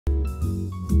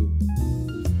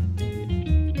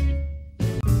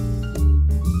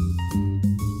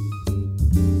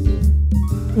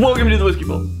Welcome to the Whiskey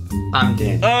Bowl. I'm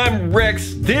Dan. I'm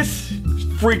Rex. This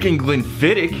freaking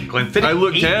Glenfiddich. Glenfiddich I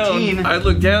looked 18. down. I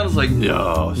looked down. I was like,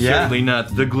 no, Yeah. certainly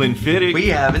not the Glenfiddich. We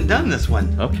haven't done this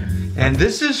one. Okay. And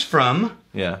this is from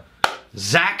Yeah.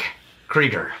 Zach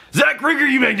Krieger. Zach Krieger,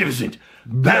 you magnificent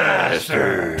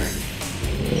bastard.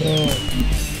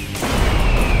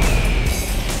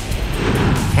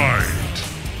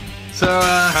 So,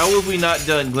 How have we not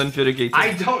done Glenfiddich 18?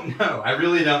 I don't know. I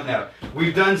really don't know.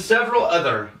 We've done several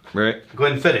other Right.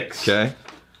 Glenfiddichs. Okay.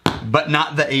 But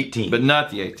not the 18. But not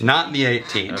the 18. Not the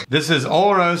 18. This is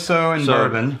Oloroso and So,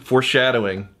 bourbon.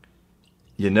 foreshadowing.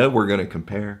 You know we're going to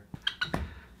compare.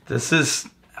 This is...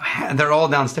 They're all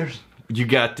downstairs. You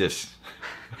got this.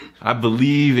 I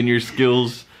believe in your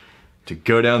skills to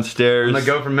go downstairs. I'm gonna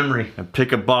go from memory. And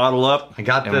pick a bottle up. I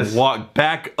got and this. walk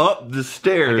back up the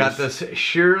stairs. I got this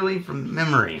surely from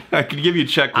memory. I could give you a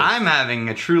checklist. I'm having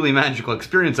a truly magical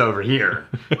experience over here.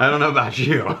 I don't know about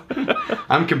you.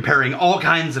 I'm comparing all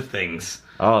kinds of things.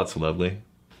 Oh, that's lovely.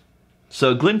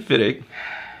 So Glenfiddich,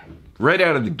 right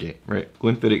out of the gate, right?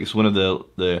 Glenfiddich is one of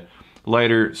the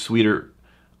lighter, sweeter,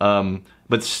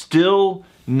 but still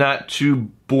not too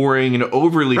boring and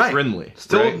overly friendly.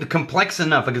 Still right? complex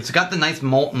enough. Like it's got the nice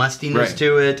malt mustiness Right.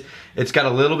 to it. It's got a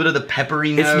little bit of the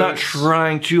peppery notes. It's not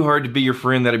trying too hard to be your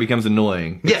friend that it becomes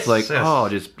annoying. Yes, It's like, yes. oh,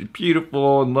 just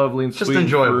beautiful and lovely and Just sweet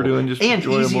enjoyable. and fruity and just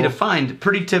enjoyable. Easy to find.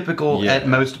 Pretty typical Yeah. at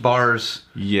most bars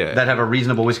Yeah. that have a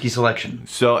reasonable whiskey selection.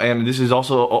 So, and this is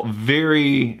also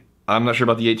very, I'm not sure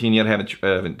about the 18 yet, I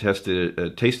haven't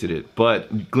tasted it,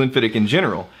 but Glenfiddich in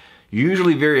general,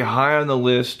 usually very high on the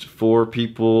list for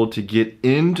people to get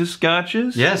into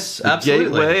scotches. Yes, The absolutely.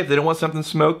 gateway, if they don't want something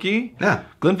smoky. Yeah.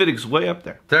 Glenfiddich's way up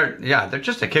there. They're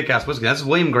just a kick-ass whiskey. That's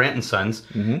William Grant and Sons.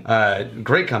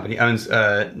 Great company owns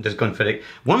this Glenfiddich.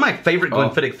 One of my favorite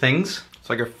Glenfiddich things. It's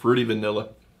like a fruity vanilla.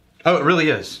 Oh, it really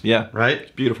is. Yeah. Right?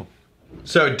 It's beautiful.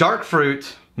 So dark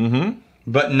fruit,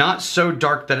 but not so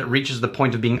dark that it reaches the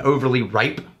point of being overly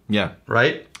ripe. Yeah.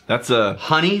 Right? That's a,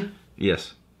 Honey.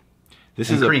 yes. This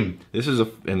And is cream. This is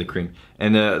and the cream.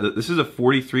 And this is a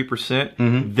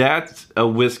 43%. That's a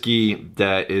whiskey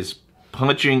that is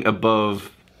punching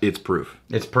above its proof.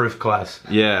 It's proof class.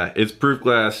 Yeah, it's proof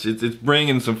glass. It's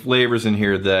bringing some flavors in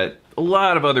here that a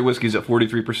lot of other whiskeys at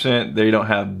 43%, they don't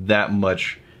have that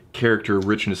much character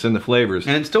richness in the flavors.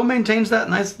 And it still maintains that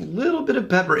nice little bit of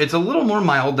pepper. It's a little more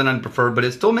mild than I'd prefer, but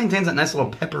it still maintains that nice little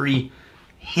peppery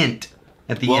hint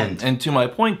at the end. And to my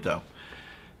point though,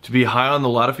 to be high on a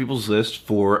lot of people's list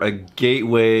for a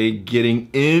gateway getting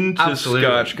into Absolutely.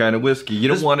 Scotch kind of whiskey, you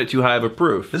don't want it too high of a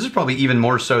proof. This is probably even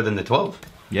more so than the 12.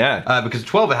 Yeah. Because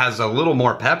 12 has a little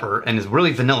more pepper and is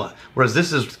really vanilla, whereas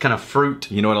this is kind of fruit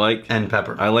You know what I liked? and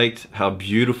pepper. I liked how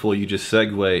beautiful you just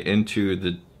segue into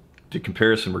the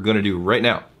comparison we're going to do right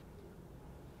now.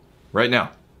 Right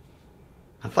now.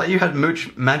 I thought you had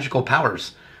magical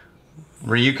powers,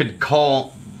 where you could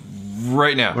call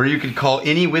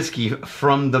any whiskey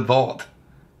from the vault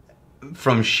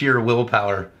from sheer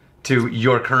willpower to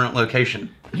your current location.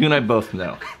 You and I both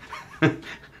know.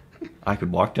 I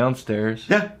could walk downstairs.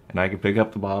 Yeah. And I could pick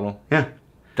up the bottle. Yeah.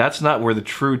 That's not where the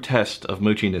true test of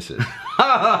moochiness is.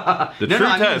 The No, true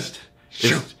I mean- test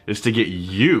is to get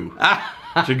you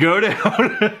to go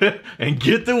down and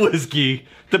get the whiskey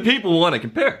that people want to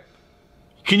compare.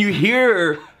 Can you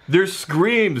hear their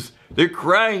screams? They're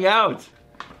crying out.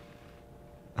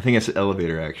 I think it's the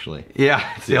elevator, actually.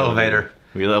 Yeah, it's the elevator.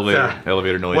 We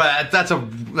elevator noise. Well, that's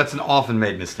an often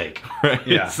made mistake. Right?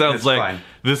 Yeah, It sounds it's like fine.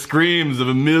 the screams of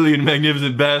a million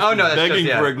magnificent bastards Oh, no, that's begging just-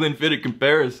 yeah. for a Glenfiddich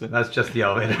comparison. That's just the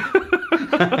elevator.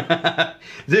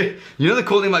 Dude, you know the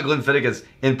cool thing about Glenfiddich is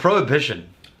in Prohibition,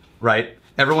 right?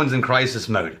 Everyone's in crisis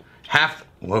mode. Half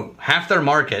their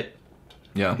market.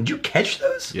 Yeah. Did you catch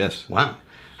those? Yes. Wow.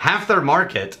 Half their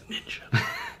market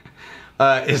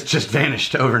is just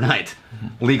vanished overnight,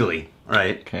 legally,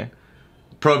 right? Okay.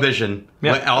 Prohibition.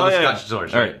 All the Scotch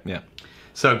stores. All right. Yeah.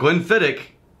 So Glenfiddich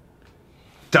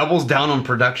doubles down on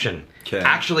production. Okay.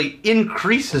 Actually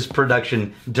increases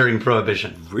production during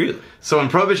Prohibition. Really? So when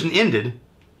Prohibition ended,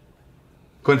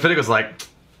 Glenfiddich was like,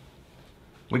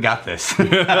 "We got this. You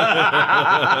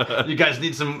guys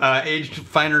need some aged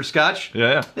finer Scotch?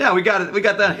 Yeah. Yeah, we got it. We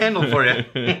got that handled for you."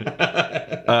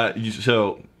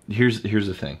 So here's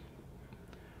the thing.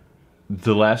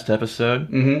 The last episode,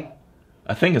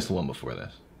 I think it's the one before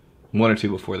this. One or two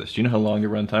before this. Do you know how long your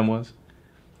runtime was?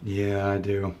 Yeah, I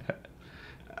do.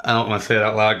 I don't want to say it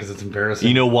out loud because it's embarrassing.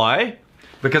 You know why?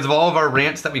 Because of all of our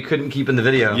rants that we couldn't keep in the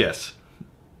video. Yes.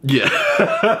 Yeah.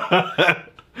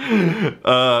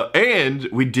 And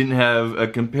we didn't have a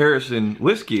comparison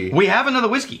whiskey. We have another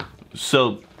whiskey.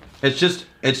 So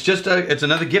It's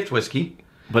another gift whiskey.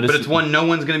 but it's one no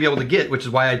one's going to be able to get, which is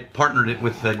why I partnered it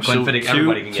with the Glenfiddich.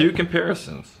 Everybody can get. Two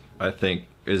comparisons, I think,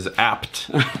 is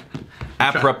apt.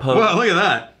 Apropos. Well, look at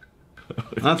that.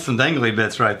 That's some dangly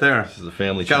bits right there. This is a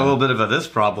family channel. Got a little bit of this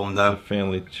problem, though.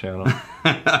 Family channel.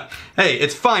 Hey,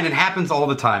 it's fine. It happens all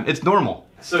the time. It's normal.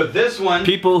 So this one...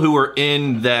 People who are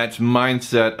in that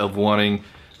mindset of wanting...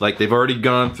 Like, they've already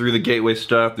gone through the gateway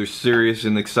stuff. They're serious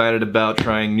and excited about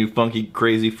trying new funky,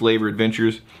 crazy flavor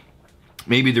adventures.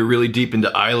 Maybe they're really deep into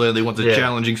Isla. They want the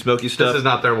challenging, smoky stuff. This is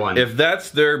not their one. If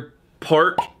that's their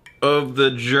part of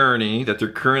the journey that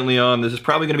they're currently on, this is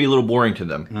probably going to be a little boring to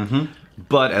them. Mm-hmm.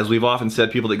 But as we've often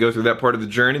said, people that go through that part of the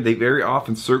journey, they very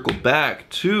often circle back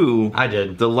to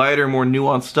the lighter, more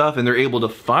nuanced stuff, and they're able to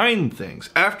find things.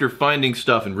 After finding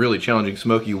stuff in really challenging,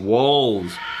 smoky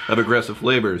walls of aggressive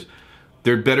flavors,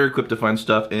 they're better equipped to find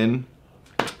stuff in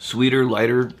sweeter,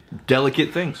 lighter,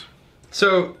 delicate things.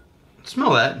 So,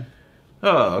 smell that.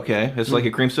 Oh, okay. It's like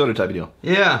a cream soda type of deal.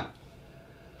 Yeah.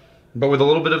 But with a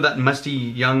little bit of that musty,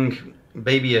 young,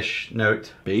 babyish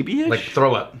note. Babyish? Like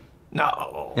throw up.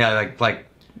 No. Yeah, like.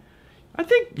 I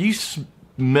think you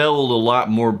smelled a lot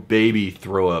more baby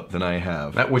throw up than I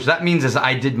have. Which that means is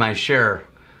I did my share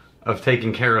of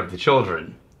taking care of the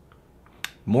children.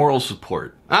 Moral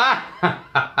support.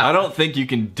 I don't think you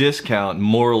can discount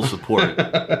moral support.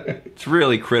 It's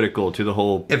really critical to the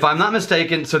whole... If I'm not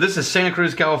mistaken, so this is Santa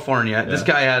Cruz, California. Yeah. This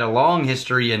guy had a long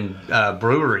history in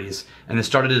breweries and then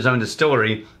started his own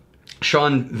distillery,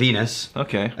 Sean Venus.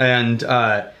 Okay. And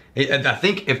I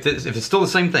think if it's still the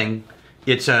same thing,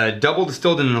 it's double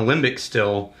distilled in an alembic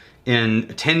still in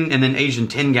 10 and then aged in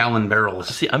 10-gallon barrels.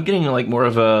 See, I'm getting like more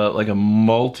of a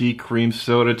malty cream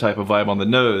soda type of vibe on the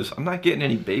nose. I'm not getting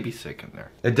any baby sick in there.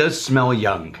 It does smell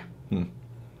young.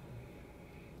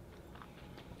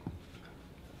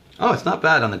 Oh, it's not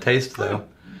bad on the taste though.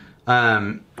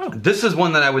 This is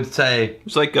one that I would say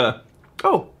it's like if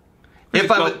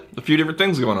a few different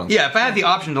things going on. Yeah, if I had the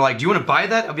option to do you want to buy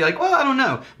that? I'd be like, well, I don't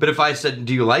know. But if I said,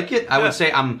 do you like it? I would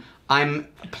say I'm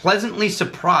pleasantly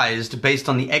surprised based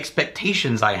on the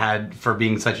expectations I had for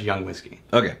being such a young whiskey.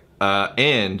 Okay.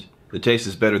 And the taste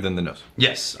is better than the nose.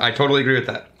 Yes, I totally agree with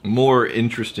that. More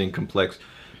interesting, complex.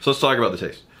 So let's talk about the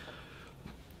taste.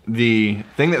 The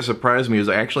thing that surprised me is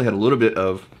I actually had a little bit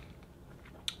of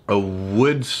a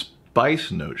wood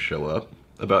spice note show up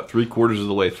about 3/4 of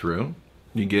the way through.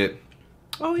 You get,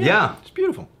 oh yeah, it's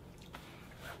beautiful.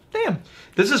 Damn.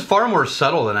 This is far more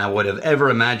subtle than I would have ever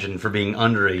imagined for being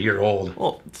under a year old.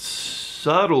 Well, it's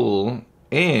subtle,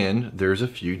 and there's a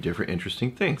few different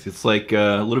interesting things. It's like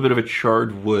a little bit of a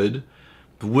charred wood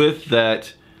with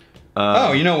that...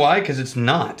 oh, you know why? Because it's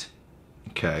not.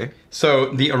 Okay. So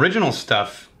the original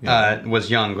stuff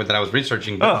was young that I was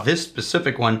researching, but this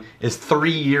specific one is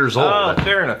 3 years old. Oh,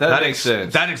 fair enough. That makes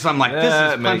sense. I'm like, this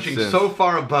is punching so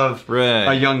far above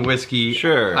a young whiskey.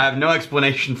 Sure. I have no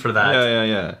explanation for that.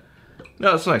 Yeah.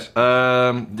 No, that's nice.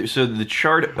 So the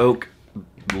charred oak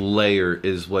layer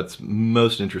is what's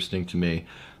most interesting to me.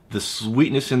 The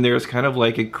sweetness in there is kind of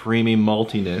like a creamy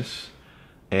maltiness,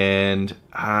 and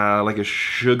like a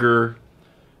sugared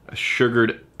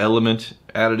element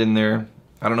added in there.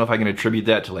 I don't know if I can attribute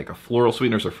that to like a floral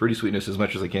sweetness or fruity sweetness as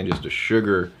much as I can just a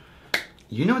sugar.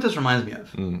 You know what this reminds me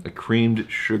of? A creamed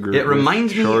sugar. It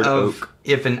reminds me of oak.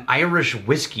 If an Irish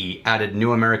whiskey added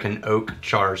New American oak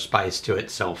char spice to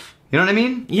itself. You know what I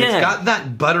mean? Yeah. It's got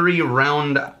that buttery,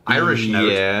 round Irish note.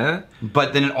 Yeah.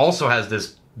 But then it also has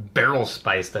this barrel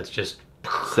spice that's just...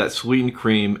 It's that sweetened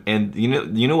cream. And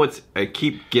you know what's... I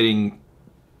keep getting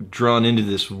drawn into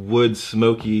this wood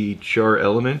smoky char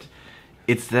element.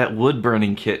 It's that wood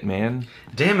burning kit, man.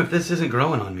 Damn, if this isn't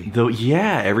growing on me. Though,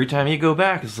 yeah, every time you go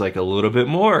back, it's like a little bit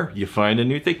more. You find a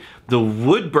new thing. The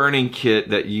wood burning kit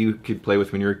that you could play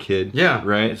with when you were a kid. Yeah.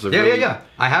 Right? Yeah.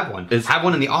 I have one. I have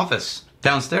one in the office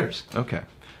downstairs. Okay.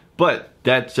 But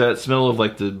that smell of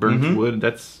like the burnt wood,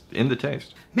 that's in the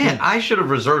taste. Man, I should have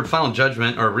reserved final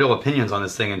judgment or real opinions on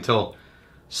this thing until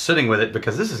sitting with it,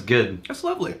 because this is good. That's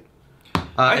lovely.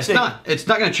 It's not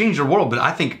going to change your world, but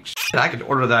I think I could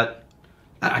order that.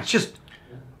 I just...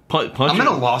 I'm at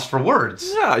a loss for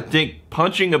words. Yeah, I think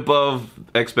punching above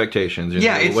expectations.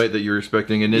 The way that you're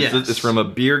expecting. And it's from a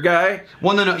beer guy?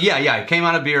 Well, no. Yeah. It came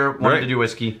out of beer, wanted to do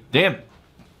whiskey. Damn.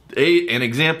 An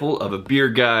example of a beer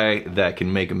guy that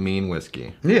can make a mean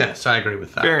whiskey. Yes, I agree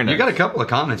with that. Fair enough. You got a couple of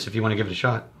comments if you want to give it a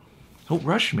shot. Don't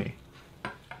rush me.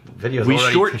 Video's we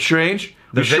already... shortchanged.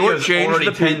 The video's already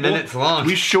the 10 minutes long.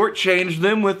 We shortchanged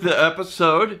them with the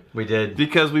episode. We did.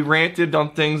 Because we ranted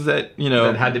on things that,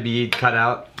 that had to be cut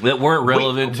out. That weren't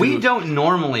relevant We don't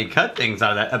normally cut things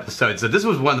out of that episode. So this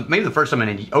was maybe the first time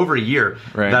in over a year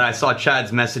that I saw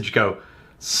Chad's message go,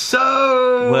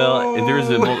 So Well,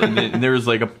 there was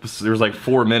like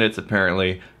 4 minutes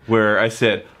apparently where I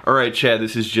said, "All right, Chad,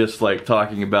 this is just like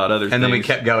talking about other things." And then we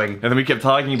kept going. And then we kept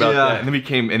talking about that. And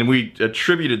then we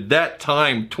attributed that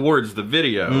time towards the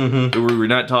video. We were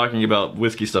not talking about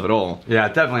whiskey stuff at all. Yeah,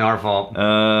 definitely our fault.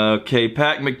 Okay,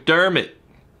 Pat McDermott.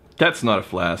 That's not a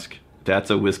flask.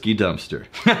 That's a whiskey dumpster.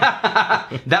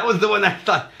 That was the one I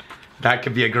thought that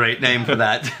could be a great name for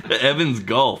that. Evans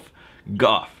Goff.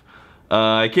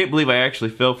 I can't believe I actually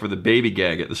fell for the baby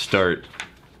gag at the start.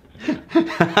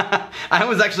 I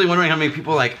was actually wondering how many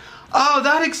people were like, oh,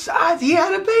 that excites, he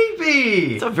had a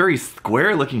baby. It's a very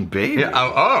square-looking baby. Yeah,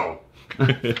 oh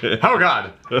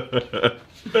God.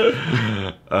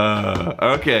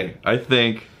 Okay, I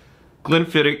think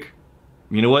Glenfiddich,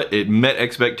 you know what? It met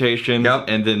expectations. Yep.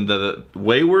 And then the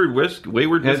Wayward Whiskey.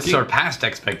 It surpassed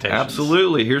expectations.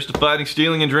 Absolutely. Here's to fighting,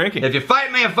 stealing, and drinking. If you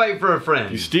fight, may you fight for a friend.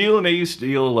 You steal, may you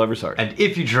steal a lover's heart. And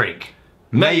if you drink,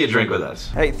 may you drink with us.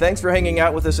 Hey, thanks for hanging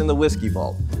out with us in the Whiskey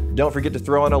Vault. Don't forget to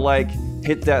throw in a like,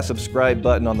 hit that subscribe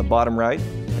button on the bottom right,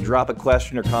 and drop a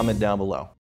question or comment down below.